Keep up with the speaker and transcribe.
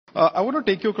I want to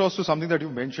take you across to something that you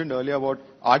mentioned earlier about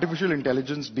artificial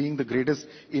intelligence being the greatest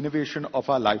innovation of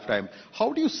our lifetime.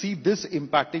 How do you see this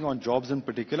impacting on jobs in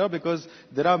particular? Because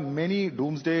there are many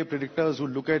doomsday predictors who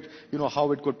look at,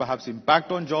 how it could perhaps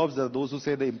impact on jobs. There are those who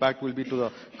say the impact will be to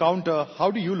the counter.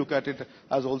 How do you look at it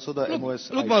as also the MOS?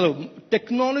 Look, Madhav,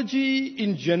 technology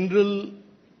in general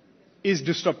is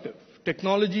disruptive.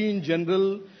 Technology in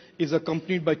general is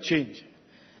accompanied by change.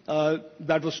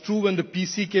 That was true when the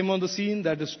PC came on the scene.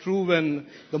 That is true when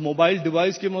the mobile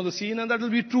device came on the scene, and that will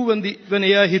be true when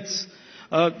AI hits.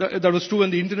 That was true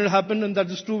when the internet happened, and that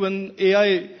is true when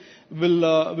AI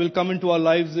will come into our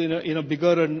lives in a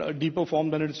bigger and a deeper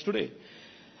form than it is today.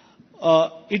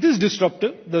 It is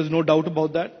disruptive. There's no doubt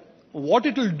about that. What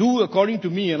it will do, according to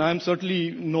me, and I'm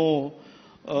certainly no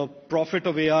prophet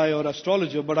of AI or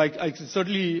astrologer, but I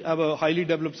certainly have a highly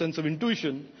developed sense of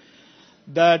intuition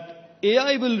that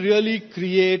AI will really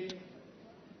create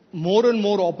more and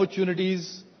more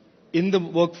opportunities in the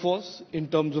workforce in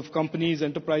terms of companies,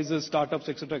 enterprises, startups,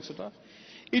 etc., etc.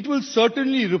 It will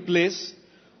certainly replace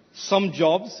some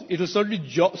jobs. It will certainly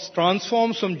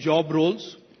transform some job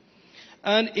roles.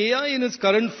 And AI in its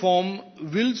current form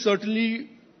will certainly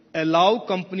allow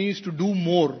companies to do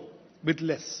more with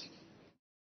less.